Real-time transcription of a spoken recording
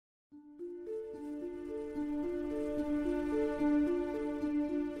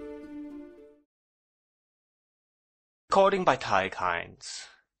Recording by Tig Hines.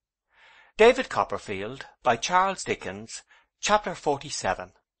 David Copperfield by Charles Dickens. Chapter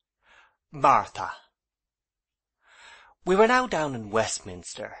 47. Martha. We were now down in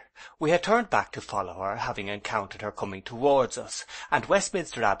Westminster. We had turned back to follow her, having encountered her coming towards us, and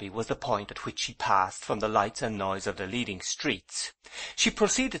Westminster Abbey was the point at which she passed from the lights and noise of the leading streets. She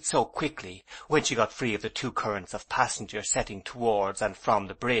proceeded so quickly, when she got free of the two currents of passengers setting towards and from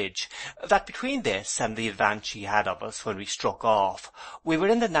the bridge, that between this and the advance she had of us when we struck off, we were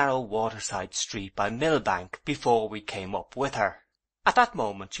in the narrow waterside street by Millbank before we came up with her. At that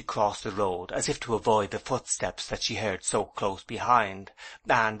moment she crossed the road as if to avoid the footsteps that she heard so close behind,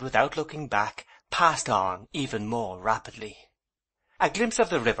 and, without looking back, passed on even more rapidly. A glimpse of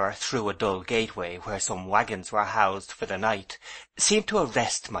the river through a dull gateway where some waggons were housed for the night seemed to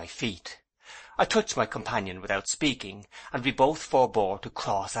arrest my feet. I touched my companion without speaking, and we both forbore to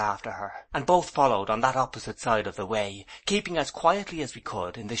cross after her, and both followed on that opposite side of the way, keeping as quietly as we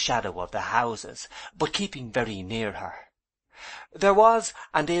could in the shadow of the houses, but keeping very near her. There was,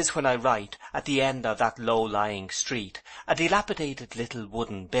 and is when I write, at the end of that low-lying street, a dilapidated little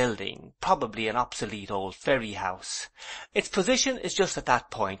wooden building, probably an obsolete old ferry house. Its position is just at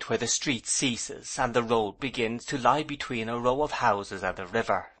that point where the street ceases and the road begins to lie between a row of houses and the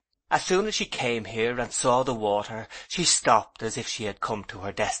river. As soon as she came here and saw the water, she stopped as if she had come to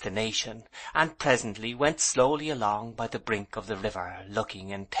her destination, and presently went slowly along by the brink of the river, looking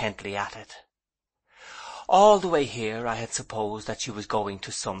intently at it. All the way here I had supposed that she was going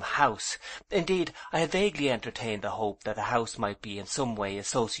to some house. Indeed, I had vaguely entertained the hope that the house might be in some way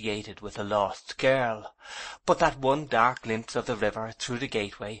associated with the lost girl, but that one dark glimpse of the river through the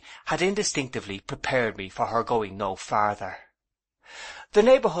gateway had instinctively prepared me for her going no farther. The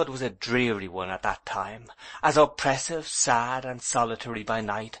neighbourhood was a dreary one at that time, as oppressive, sad, and solitary by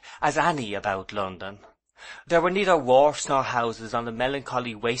night as any about London. There were neither wharfs nor houses on the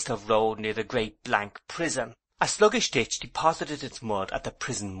melancholy waste of road near the great blank prison. A sluggish ditch deposited its mud at the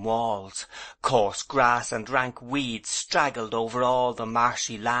prison walls. Coarse grass and rank weeds straggled over all the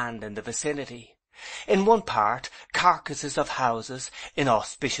marshy land in the vicinity. In one part, carcasses of houses,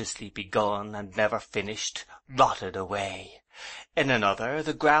 inauspiciously begun and never finished, rotted away. In another,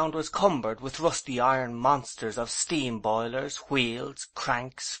 the ground was cumbered with rusty iron monsters of steam boilers, wheels,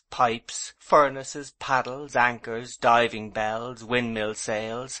 cranks, pipes, furnaces, paddles, anchors, diving bells, windmill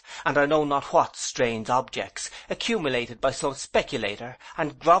sails, and I know not what strange objects, accumulated by some speculator,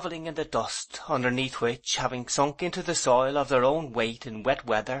 and grovelling in the dust, underneath which, having sunk into the soil of their own weight in wet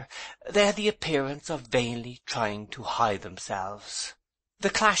weather, they had the appearance of vainly trying to hide themselves. The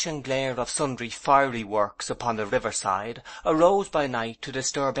clash and glare of sundry fiery works upon the riverside arose by night to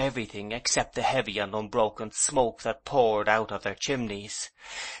disturb everything except the heavy and unbroken smoke that poured out of their chimneys.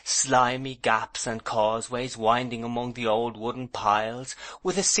 Slimy gaps and causeways winding among the old wooden piles,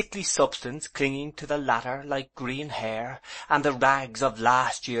 with a sickly substance clinging to the latter like green hair, and the rags of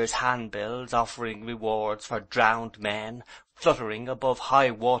last year's handbills offering rewards for drowned men, fluttering above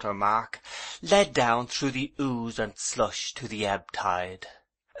high water mark, led down through the ooze and slush to the ebb tide.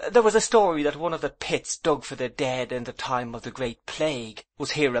 There was a story that one of the pits dug for the dead in the time of the Great Plague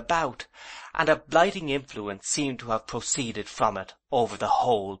was hereabout, and a blighting influence seemed to have proceeded from it over the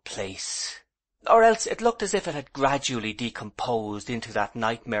whole place. Or else it looked as if it had gradually decomposed into that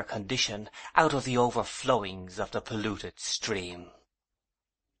nightmare condition out of the overflowings of the polluted stream.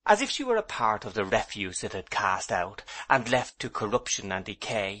 As if she were a part of the refuse it had cast out, and left to corruption and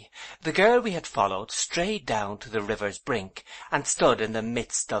decay, the girl we had followed strayed down to the river's brink, and stood in the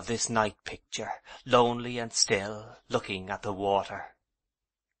midst of this night picture, lonely and still, looking at the water.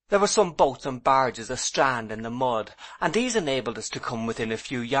 There were some boats and barges astrand in the mud, and these enabled us to come within a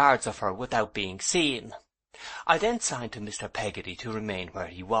few yards of her without being seen. I then signed to Mr. Peggotty to remain where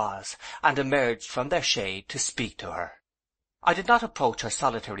he was, and emerged from their shade to speak to her. I did not approach her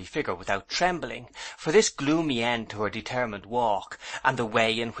solitary figure without trembling, for this gloomy end to her determined walk, and the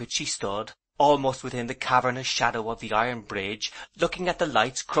way in which she stood, almost within the cavernous shadow of the iron bridge, looking at the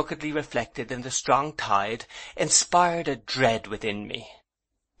lights crookedly reflected in the strong tide, inspired a dread within me.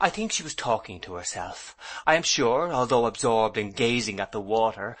 I think she was talking to herself. I am sure, although absorbed in gazing at the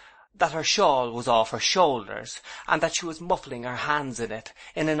water, that her shawl was off her shoulders, and that she was muffling her hands in it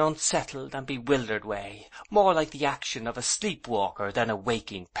in an unsettled and bewildered way, more like the action of a sleep-walker than a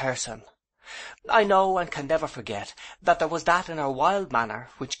waking person. I know and can never forget that there was that in her wild manner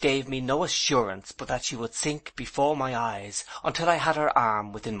which gave me no assurance but that she would sink before my eyes until I had her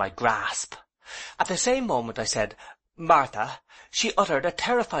arm within my grasp. At the same moment I said, Martha, she uttered a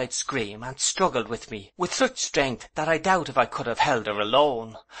terrified scream and struggled with me with such strength that I doubt if I could have held her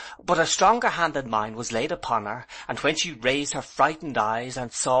alone. But a stronger hand than mine was laid upon her, and when she raised her frightened eyes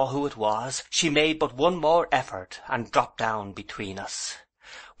and saw who it was, she made but one more effort and dropped down between us.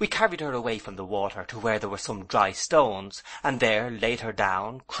 We carried her away from the water to where there were some dry stones, and there laid her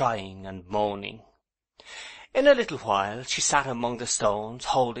down, crying and moaning. In a little while she sat among the stones,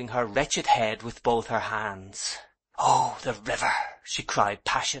 holding her wretched head with both her hands. "Oh, the river!" she cried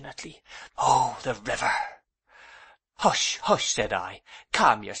passionately. "Oh, the river!" "Hush, hush," said I.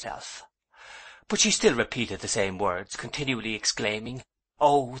 "Calm yourself." But she still repeated the same words, continually exclaiming,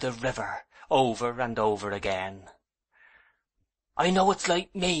 "Oh, the river!" over and over again. "I know it's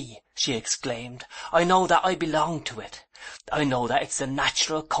like me," she exclaimed. "I know that I belong to it. I know that it's the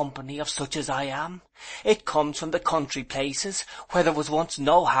natural company of such as I am. It comes from the country places, where there was once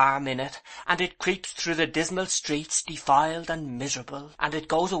no harm in it, and it creeps through the dismal streets, defiled and miserable, and it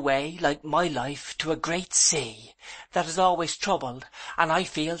goes away, like my life, to a great sea, that is always troubled, and I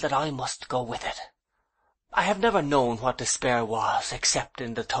feel that I must go with it." I have never known what despair was, except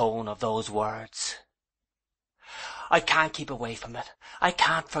in the tone of those words. I can't keep away from it. I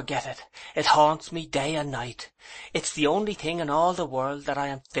can't forget it. It haunts me day and night. It's the only thing in all the world that I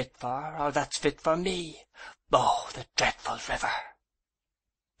am fit for, or that's fit for me. Oh, the dreadful river!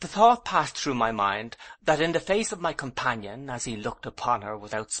 The thought passed through my mind that in the face of my companion, as he looked upon her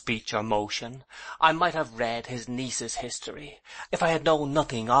without speech or motion, I might have read his niece's history, if I had known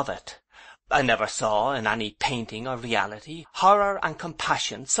nothing of it. I never saw, in any painting or reality, horror and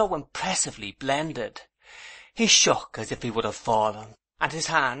compassion so impressively blended. He shook as if he would have fallen, and his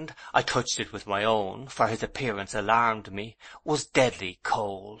hand, I touched it with my own, for his appearance alarmed me, was deadly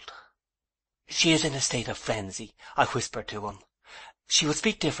cold. "She is in a state of frenzy," I whispered to him. "She will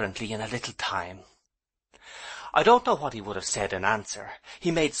speak differently in a little time." I don't know what he would have said in answer. He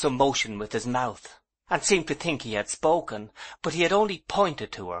made some motion with his mouth, and seemed to think he had spoken, but he had only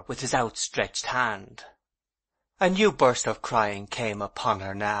pointed to her with his outstretched hand. A new burst of crying came upon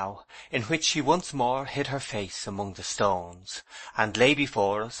her now, in which she once more hid her face among the stones, and lay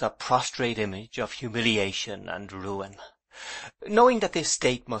before us a prostrate image of humiliation and ruin. Knowing that this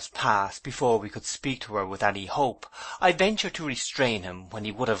state must pass before we could speak to her with any hope, I ventured to restrain him when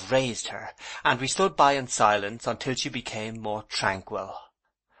he would have raised her, and we stood by in silence until she became more tranquil.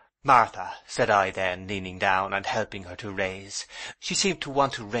 "Martha," said I then, leaning down and helping her to rise. She seemed to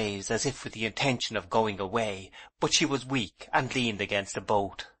want to rise as if with the intention of going away, but she was weak and leaned against a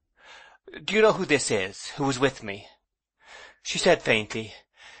boat. "Do you know who this is, who was with me?" She said faintly,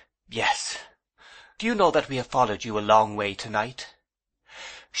 "Yes." "Do you know that we have followed you a long way tonight?"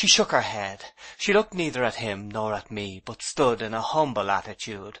 She shook her head. She looked neither at him nor at me, but stood in a humble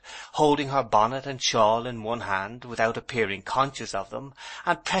attitude, holding her bonnet and shawl in one hand without appearing conscious of them,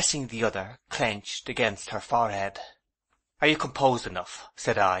 and pressing the other, clenched, against her forehead. "Are you composed enough,"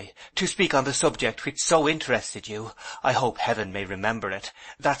 said I, "to speak on the subject which so interested you, I hope heaven may remember it,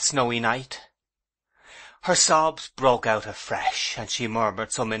 that snowy night?" Her sobs broke out afresh, and she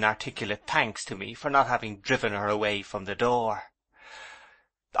murmured some inarticulate thanks to me for not having driven her away from the door.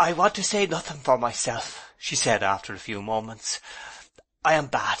 "I want to say nothing for myself," she said after a few moments. "I am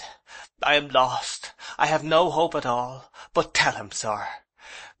bad. I am lost. I have no hope at all. But tell him, sir,"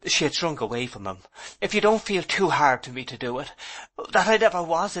 she had shrunk away from him, "if you don't feel too hard to me to do it, that I never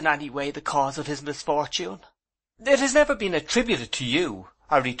was in any way the cause of his misfortune." "It has never been attributed to you,"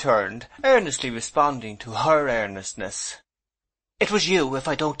 I returned, earnestly responding to her earnestness. "It was you, if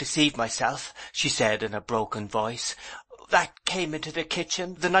I don't deceive myself," she said in a broken voice, "that came into the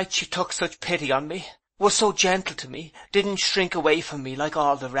kitchen the night she took such pity on me, was so gentle to me, didn't shrink away from me like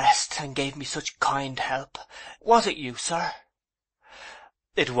all the rest, and gave me such kind help. Was it you, sir?"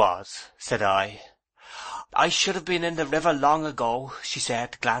 "It was," said I. "I should have been in the river long ago," she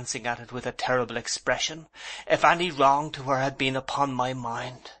said, glancing at it with a terrible expression, "if any wrong to her had been upon my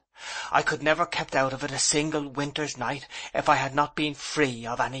mind. I could never kept out of it a single winter's night if I had not been free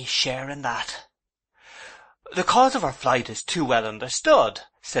of any share in that." "The cause of her flight is too well understood,"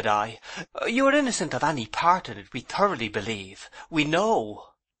 said I. "You are innocent of any part in it, we thoroughly believe. We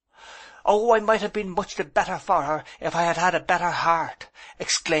know." "Oh, I might have been much the better for her if I had had a better heart,"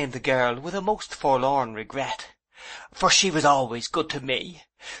 exclaimed the girl with a most forlorn regret. "For she was always good to me.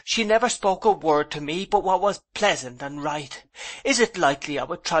 She never spoke a word to me but what was pleasant and right. Is it likely I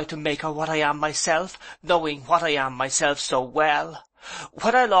would try to make her what I am myself, knowing what I am myself so well?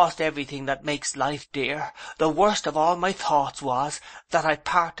 When I lost everything that makes life dear, the worst of all my thoughts was that I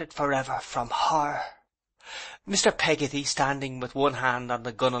parted forever from her. Mr. Peggotty, standing with one hand on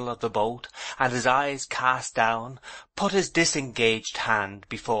the gunwale of the boat and his eyes cast down, put his disengaged hand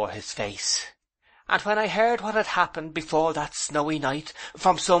before his face. "And when I heard what had happened before that snowy night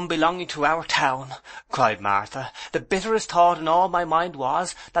from some belonging to our town," cried Martha, "the bitterest thought in all my mind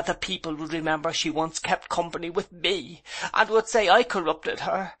was that the people would remember she once kept company with me, and would say I corrupted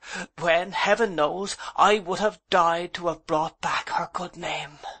her, when, heaven knows, I would have died to have brought back her good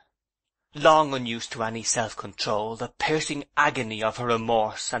name." Long unused to any self-control, the piercing agony of her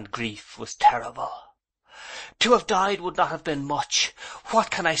remorse and grief was terrible. "To have died would not have been much.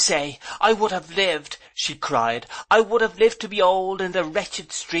 What can I say? I would have lived," she cried. "I would have lived to be old in the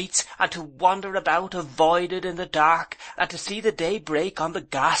wretched streets, and to wander about avoided in the dark, and to see the day break on the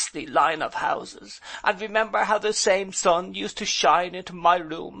ghastly line of houses, and remember how the same sun used to shine into my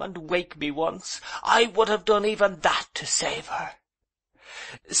room and wake me once. I would have done even that to save her."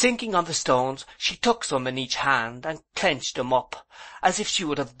 Sinking on the stones, she took some in each hand and clenched them up, as if she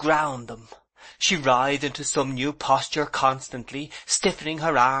would have ground them. She writhed into some new posture constantly, stiffening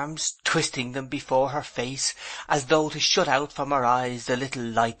her arms, twisting them before her face, as though to shut out from her eyes the little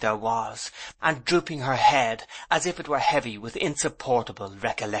light there was, and drooping her head as if it were heavy with insupportable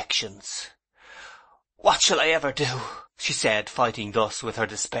recollections. "What shall I ever do?" she said, fighting thus with her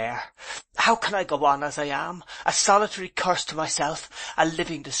despair. "How can I go on as I am, a solitary curse to myself, a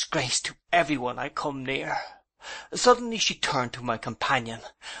living disgrace to everyone I come near?" Suddenly she turned to my companion.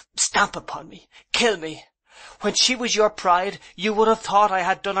 "Stamp upon me! Kill me! When she was your pride, you would have thought I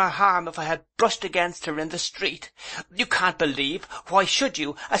had done her harm if I had brushed against her in the street. You can't believe, why should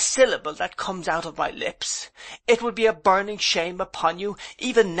you, a syllable that comes out of my lips. It would be a burning shame upon you,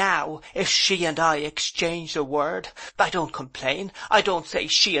 even now, if she and I exchanged a word. I don't complain. I don't say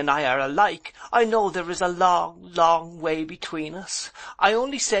she and I are alike. I know there is a long, long way between us. I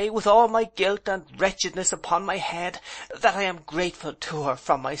only say, with all my guilt and wretchedness upon my head, that I am grateful to her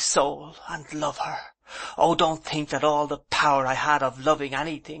from my soul, and love her. Oh, don't think that all the power I had of loving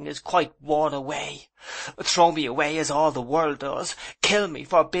anything is quite worn away. Throw me away as all the world does. Kill me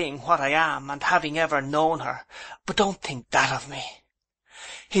for being what I am and having ever known her. But don't think that of me."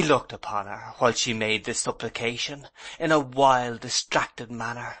 He looked upon her while she made this supplication, in a wild, distracted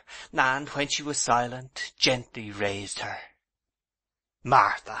manner, and when she was silent, gently raised her.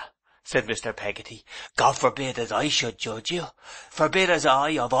 "Martha," said Mr. Peggotty, "God forbid as I should judge you. Forbid as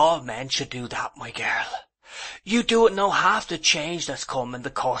I, of all men, should do that, my girl. You do't know half the change that's come in the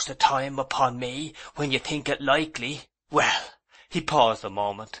course of time upon me, when you think it likely. Well," he paused a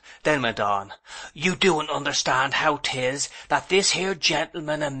moment, then went on, "you do't understand how 'tis that this here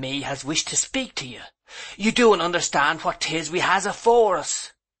gentleman and me has wished to speak to you. You do't understand what 'tis we has afore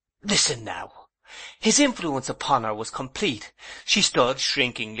us. Listen now." His influence upon her was complete. She stood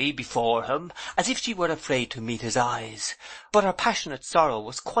shrinkingly before him, as if she were afraid to meet his eyes, but her passionate sorrow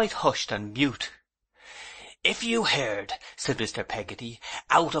was quite hushed and mute. "If you heard," said Mr. Peggotty,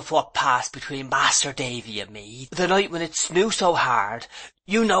 "out of what passed between Master Davy and me, the night when it snew so hard,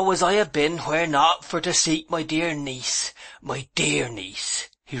 you know as I have been where not for to seek my dear niece,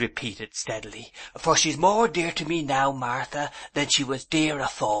 he repeated steadily, "for she's more dear to me now, Martha, than she was dear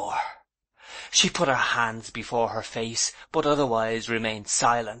afore." She put her hands before her face, but otherwise remained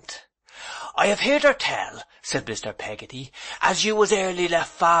silent. "I have heard her tell," said Mr. Peggotty, "as you was early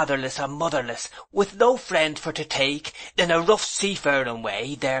left fatherless and motherless, with no friend for to take, in a rough seafaring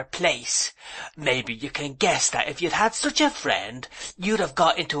way, their place. Maybe you can guess that if you'd had such a friend, you'd have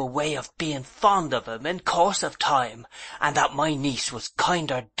got into a way of being fond of him in course of time, and that my niece was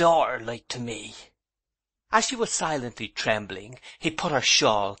kinder daughter-like to me." As she was silently trembling, he put her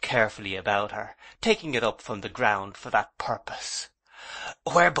shawl carefully about her, taking it up from the ground for that purpose.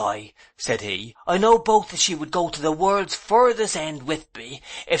 "Whereby," said he, "I know both that she would go to the world's furthest end with me,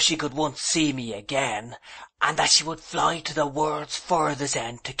 if she could once see me again, and that she would fly to the world's furthest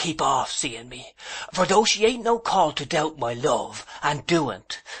end to keep off seeing me. For though she ain't no call to doubt my love, and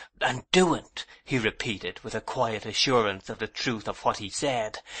doen't, he repeated, with a quiet assurance of the truth of what he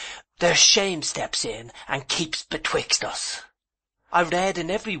said, there's shame steps in and keeps betwixt us." I read in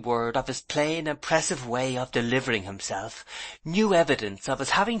every word of his plain, impressive way of delivering himself new evidence of his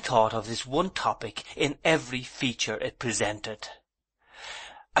having thought of this one topic in every feature it presented.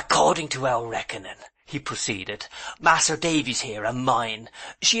 "According to our reckoning," he proceeded, "Master Davy's here and mine.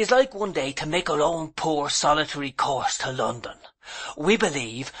 She is like one day to make her own poor solitary course to London. We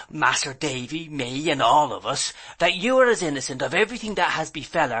believe, Master Davy, me, and all of us, that you are as innocent of everything that has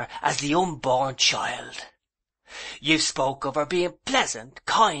befell her as the unborn child. You've spoke of her being pleasant,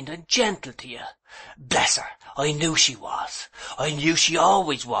 kind, and gentle to you. Bless her, I knew she was. I knew she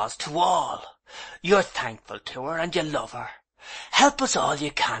always was to all. You're thankful to her, and you love her. Help us all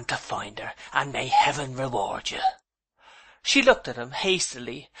you can to find her, and may heaven reward you." She looked at him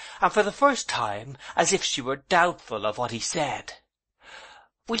hastily, and for the first time as if she were doubtful of what he said.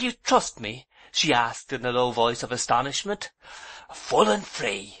 "Will you trust me?" she asked in a low voice of astonishment. "Full and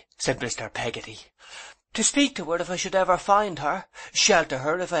free," said Mr. Peggotty. "To speak to her if I should ever find her, shelter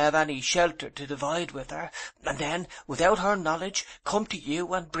her if I have any shelter to divide with her, and then, without her knowledge, come to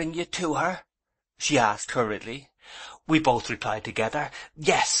you and bring you to her?" she asked hurriedly. We both replied together,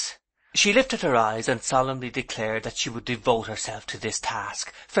 "Yes." She lifted her eyes and solemnly declared that she would devote herself to this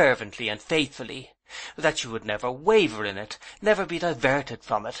task, fervently and faithfully, that she would never waver in it, never be diverted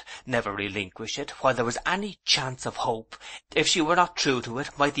from it, never relinquish it while there was any chance of hope. If she were not true to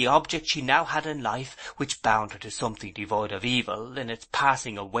it, might the object she now had in life, which bound her to something devoid of evil, in its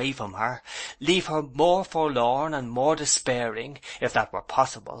passing away from her, leave her more forlorn and more despairing, if that were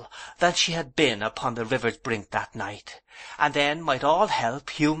possible, than she had been upon the river's brink that night, and then might all help,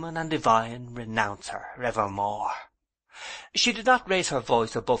 human and divine, renounce her evermore. She did not raise her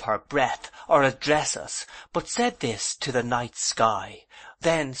voice above her breath, or address us, but said this to the night sky,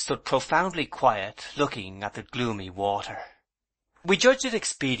 then stood profoundly quiet, looking at the gloomy water. We judged it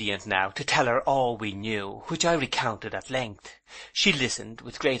expedient now to tell her all we knew, which I recounted at length. She listened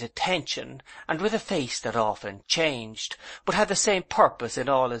with great attention, and with a face that often changed, but had the same purpose in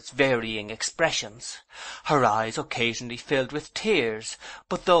all its varying expressions. Her eyes occasionally filled with tears,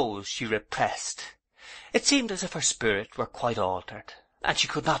 but those she repressed. It seemed as if her spirit were quite altered, and she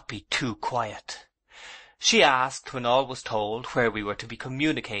could not be too quiet. She asked, when all was told, where we were to be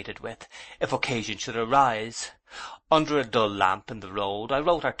communicated with, if occasion should arise. Under a dull lamp in the road I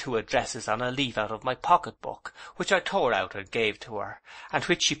wrote her 2 addresses on a leaf out of my pocket-book, which I tore out and gave to her, and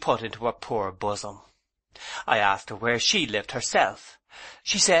which she put into her poor bosom. I asked her where she lived herself.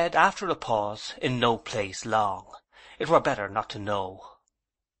 She said, after a pause, in no place long. It were better not to know.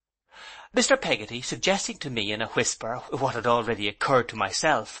 Mr. Peggotty suggesting to me in a whisper what had already occurred to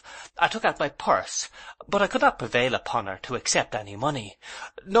myself, I took out my purse, but I could not prevail upon her to accept any money,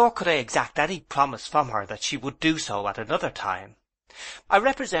 nor could I exact any promise from her that she would do so at another time. I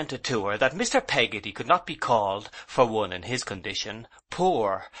represented to her that Mr. Peggotty could not be called, for one in his condition,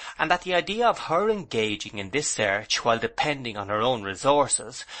 poor, and that the idea of her engaging in this search while depending on her own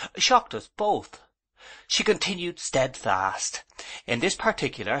resources shocked us both. She continued steadfast. In this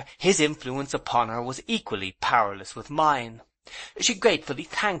particular his influence upon her was equally powerless with mine. She gratefully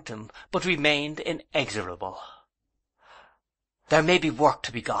thanked him, but remained inexorable. "There may be work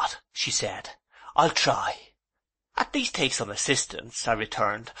to be got," she said. "I'll try." "At least take some assistance," I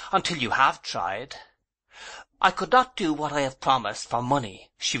returned, "until you have tried." "I could not do what I have promised for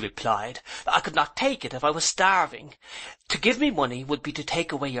money," she replied. "I could not take it if I was starving. To give me money would be to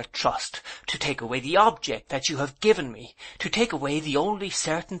take away your trust, to take away the object that you have given me, to take away the only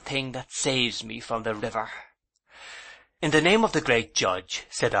certain thing that saves me from the river." "In the name of the great Judge,"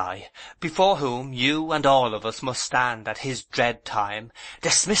 said I, "before whom you and all of us must stand at his dread time,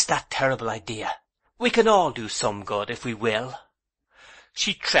 dismiss that terrible idea. We can all do some good if we will."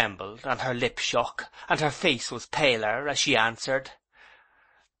 She trembled, and her lip shook, and her face was paler, as she answered,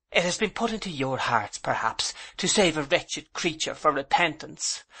 "It has been put into your hearts, perhaps, to save a wretched creature for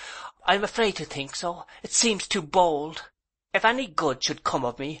repentance. I am afraid to think so. It seems too bold. If any good should come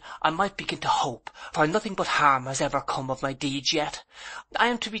of me, I might begin to hope, for nothing but harm has ever come of my deeds yet. I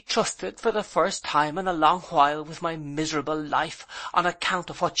am to be trusted for the first time in a long while with my miserable life, on account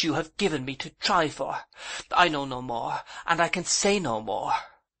of what you have given me to try for. I know no more, and I can say no more."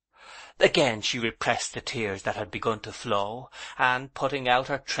 Again she repressed the tears that had begun to flow, and putting out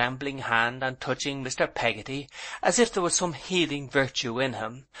her trembling hand and touching Mr. Peggotty, as if there was some healing virtue in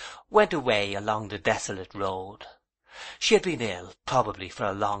him, went away along the desolate road. She had been ill, probably for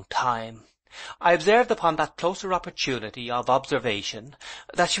a long time. I observed upon that closer opportunity of observation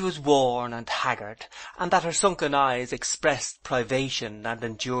that she was worn and haggard, and that her sunken eyes expressed privation and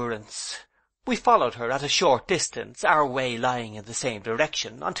endurance. We followed her at a short distance, our way lying in the same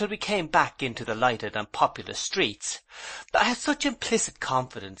direction, until we came back into the lighted and populous streets. I had such implicit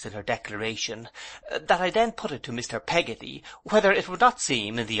confidence in her declaration that I then put it to Mr. Peggotty whether it would not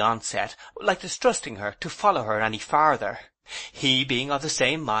seem, in the onset, like distrusting her to follow her any farther. He being of the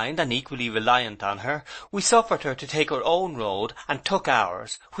same mind, and equally reliant on her, we suffered her to take her own road, and took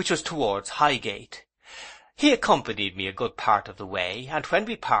ours, which was towards Highgate. He accompanied me a good part of the way, and when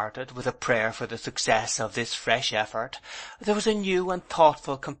we parted, with a prayer for the success of this fresh effort, there was a new and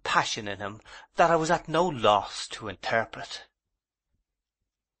thoughtful compassion in him that I was at no loss to interpret.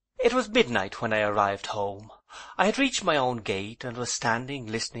 It was midnight when I arrived home. I had reached my own gate, and was standing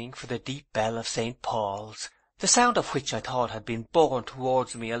listening for the deep bell of St. Paul's, the sound of which I thought had been borne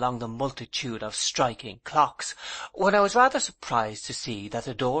towards me along the multitude of striking clocks, when I was rather surprised to see that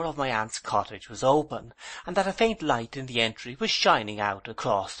the door of my aunt's cottage was open, and that a faint light in the entry was shining out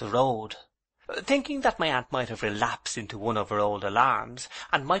across the road. Thinking that my aunt might have relapsed into one of her old alarms,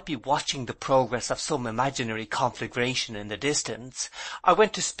 and might be watching the progress of some imaginary conflagration in the distance, I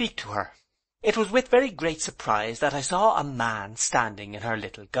went to speak to her. It was with very great surprise that I saw a man standing in her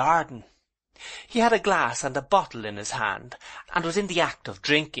little garden. He had a glass and a bottle in his hand, and was in the act of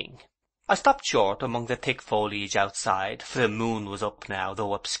drinking. I stopped short among the thick foliage outside, for the moon was up now,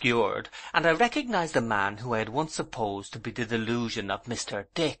 though obscured, and I recognized the man who I had once supposed to be the delusion of Mr.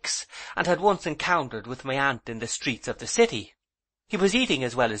 Dix, and had once encountered with my aunt in the streets of the city. He was eating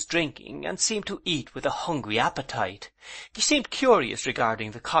as well as drinking, and seemed to eat with a hungry appetite. He seemed curious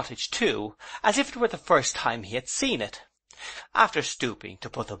regarding the cottage too, as if it were the first time he had seen it. After stooping to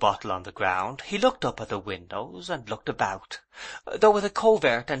put the bottle on the ground, he looked up at the windows, and looked about, though with a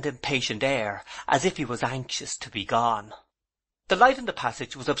covert and impatient air, as if he was anxious to be gone. The light in the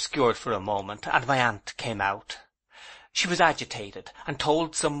passage was obscured for a moment, and my aunt came out. She was agitated, and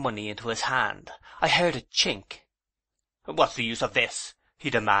told some money into his hand. I heard a chink. "What's the use of this?"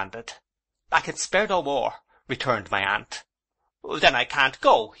 he demanded. "I can spare no more," returned my aunt. "Then I can't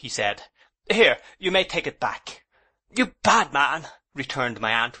go," he said. "Here, you may take it back." "You bad man," returned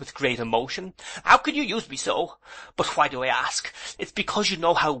my aunt with great emotion. "How can you use me so? But why do I ask? It's because you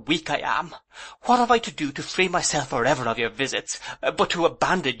know how weak I am. What have I to do to free myself forever of your visits, but to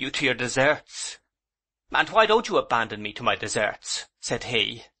abandon you to your deserts?" "And why don't you abandon me to my deserts?" said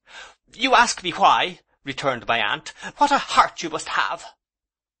he. "You ask me why?" returned my aunt. "What a heart you must have!"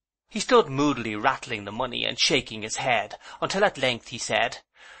 He stood moodily rattling the money and shaking his head, until at length he said,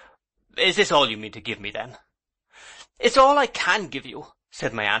 "Is this all you mean to give me, then?" "It's all I can give you,"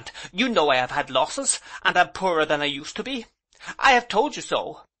 said my aunt. "You know I have had losses, and am poorer than I used to be. I have told you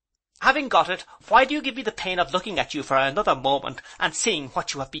so. Having got it, why do you give me the pain of looking at you for another moment, and seeing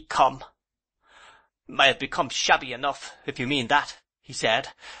what you have become?" "I have become shabby enough, if you mean that," he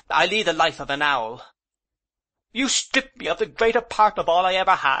said. "I lead the life of an owl." "You stripped me of the greater part of all I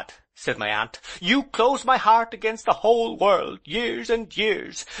ever had," said my aunt. "You closed my heart against the whole world, years and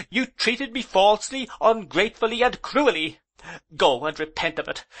years. You treated me falsely, ungratefully, and cruelly. Go and repent of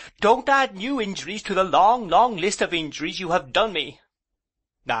it. Don't add new injuries to the long, long list of injuries you have done me."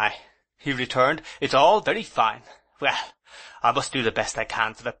 "Aye," he returned, "it's all very fine. Well, I must do the best I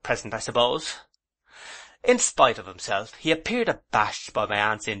can for the present, I suppose." In spite of himself, he appeared abashed by my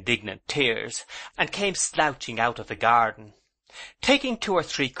aunt's indignant tears, and came slouching out of the garden. Taking 2 or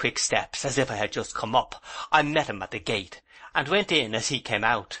 3 quick steps, as if I had just come up, I met him at the gate, and went in as he came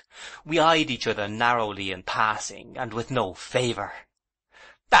out. We eyed each other narrowly in passing, and with no favour.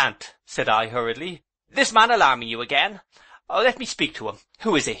 "Aunt," said I hurriedly, "this man alarming you again? Let me speak to him.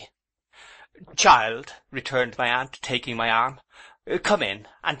 Who is he?" "Child," returned my aunt, taking my arm, "come in,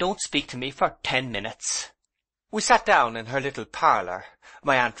 and don't speak to me for 10 minutes." We sat down in her little parlour.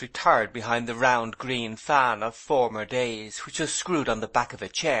 My aunt retired behind the round green fan of former days, which was screwed on the back of a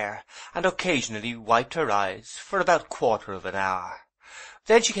chair, and occasionally wiped her eyes for about 1/4 of an hour.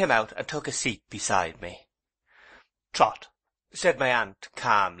 Then she came out and took a seat beside me. "Trot," said my aunt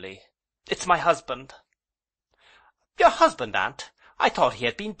calmly, "it's my husband." "Your husband, aunt? I thought he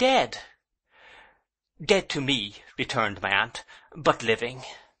had been dead." "Dead to me," returned my aunt, "but living."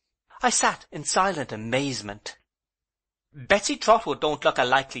 I sat in silent amazement. "Betsy Trotwood don't look a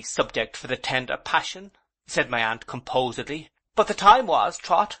likely subject for the tender passion," said my aunt composedly. "But the time was,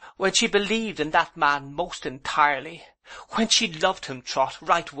 Trot, when she believed in that man most entirely. When she loved him, Trot,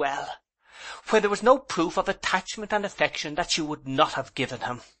 right well. When there was no proof of attachment and affection that she would not have given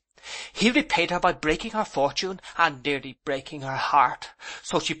him. He repaid her by breaking her fortune, and nearly breaking her heart.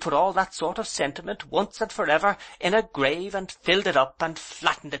 So she put all that sort of sentiment, once and forever, in a grave, and filled it up, and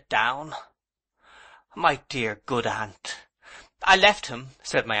flattened it down. My dear good aunt." "I left him,"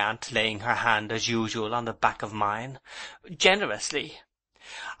 said my aunt, laying her hand as usual on the back of mine, "generously.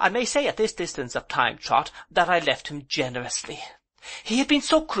 I may say at this distance of time, Trot, that I left him generously. He had been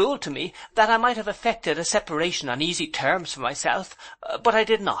so cruel to me that I might have effected a separation on easy terms for myself, but I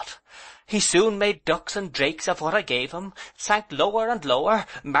did not. He soon made ducks and drakes of what I gave him, sank lower and lower,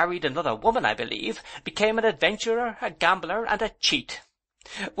 married another woman, I believe, became an adventurer, a gambler, and a cheat.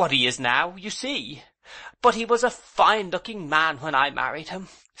 What he is now, you see. But he was a fine-looking man when I married him,"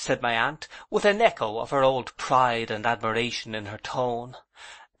 said my aunt, with an echo of her old pride and admiration in her tone.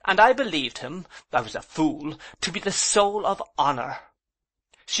 "And I believed him, I was a fool, to be the soul of honour."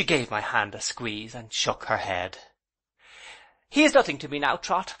 She gave my hand a squeeze, and shook her head. He is nothing to me now,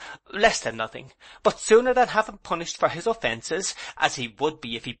 Trot, less than nothing, but sooner than have him punished for his offences, as he would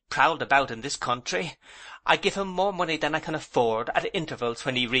be if he prowled about in this country, I give him more money than I can afford, at intervals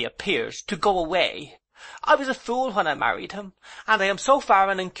when he reappears, to go away. I was a fool when I married him, and I am so far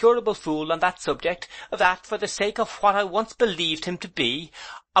an incurable fool on that subject, that, for the sake of what I once believed him to be,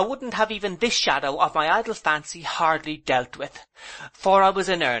 I wouldn't have even this shadow of my idle fancy hardly dealt with, for I was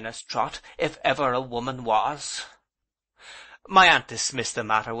in earnest, Trot, if ever a woman was.' My aunt dismissed the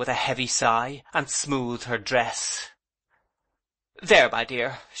matter with a heavy sigh, and smoothed her dress. 'There, my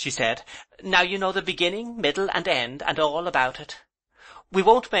dear,' she said, 'now you know the beginning, middle, and end, and all about it. We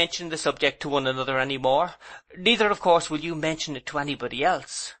won't mention the subject to one another any more, neither of course will you mention it to anybody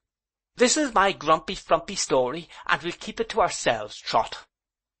else. This is my grumpy-frumpy story, and we'll keep it to ourselves, Trot.'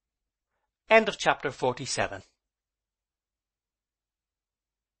 End of chapter 47.